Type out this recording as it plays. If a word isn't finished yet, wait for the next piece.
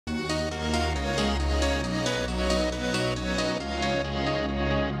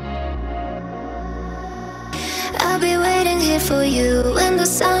here for you when the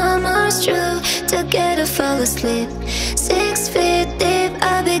summer's true. Together fall asleep, 6 feet deep.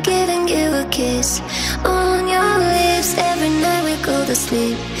 I'll be giving you a kiss on your lips. Every night we go to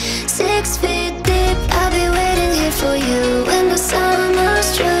sleep, 6 feet deep. I'll be waiting here for you when the summer's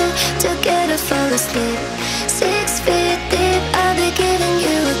true. Together fall asleep, 6 feet deep. I'll be giving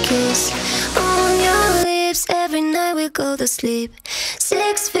you a kiss on your lips. Every night we go to sleep,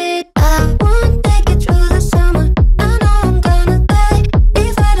 6 feet. I won't make it through the summer. I know I'm gonna die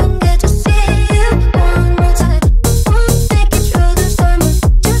if I don't get to see you one more time. Won't make it through the summer.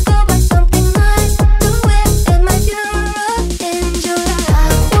 Just go buy something nice to wear in my Europe in July. I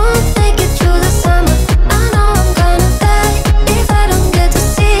won't make it through the summer. I know I'm gonna die if I don't get to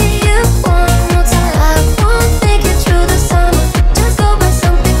see you one more time. I won't make it through the summer. Just go buy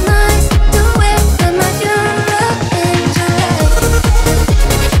something nice to wear in my Europe in July.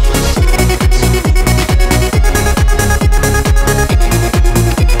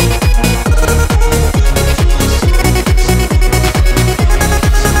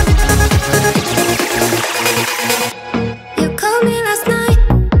 You called me last night,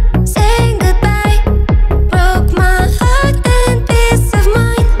 saying goodbye. Broke my heart and peace of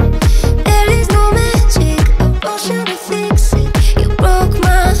mind. There is no magic, a potion to fix it. You broke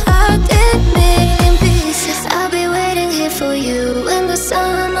my heart in million pieces. I'll be waiting here for you when the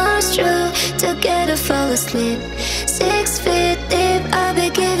summer's true. Together fall asleep, 6 feet deep. I'll be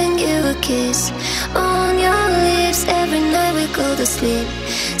giving you a kiss on your lips. Every night we go to sleep,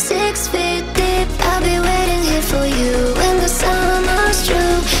 6 feet deep. I'll be waiting here for you when the summer's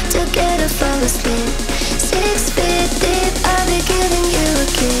true. Together fall asleep, 6 feet deep. I'll be giving you a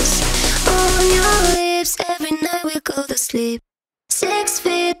kiss on your lips. Every night we go to sleep, 6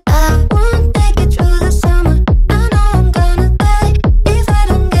 feet.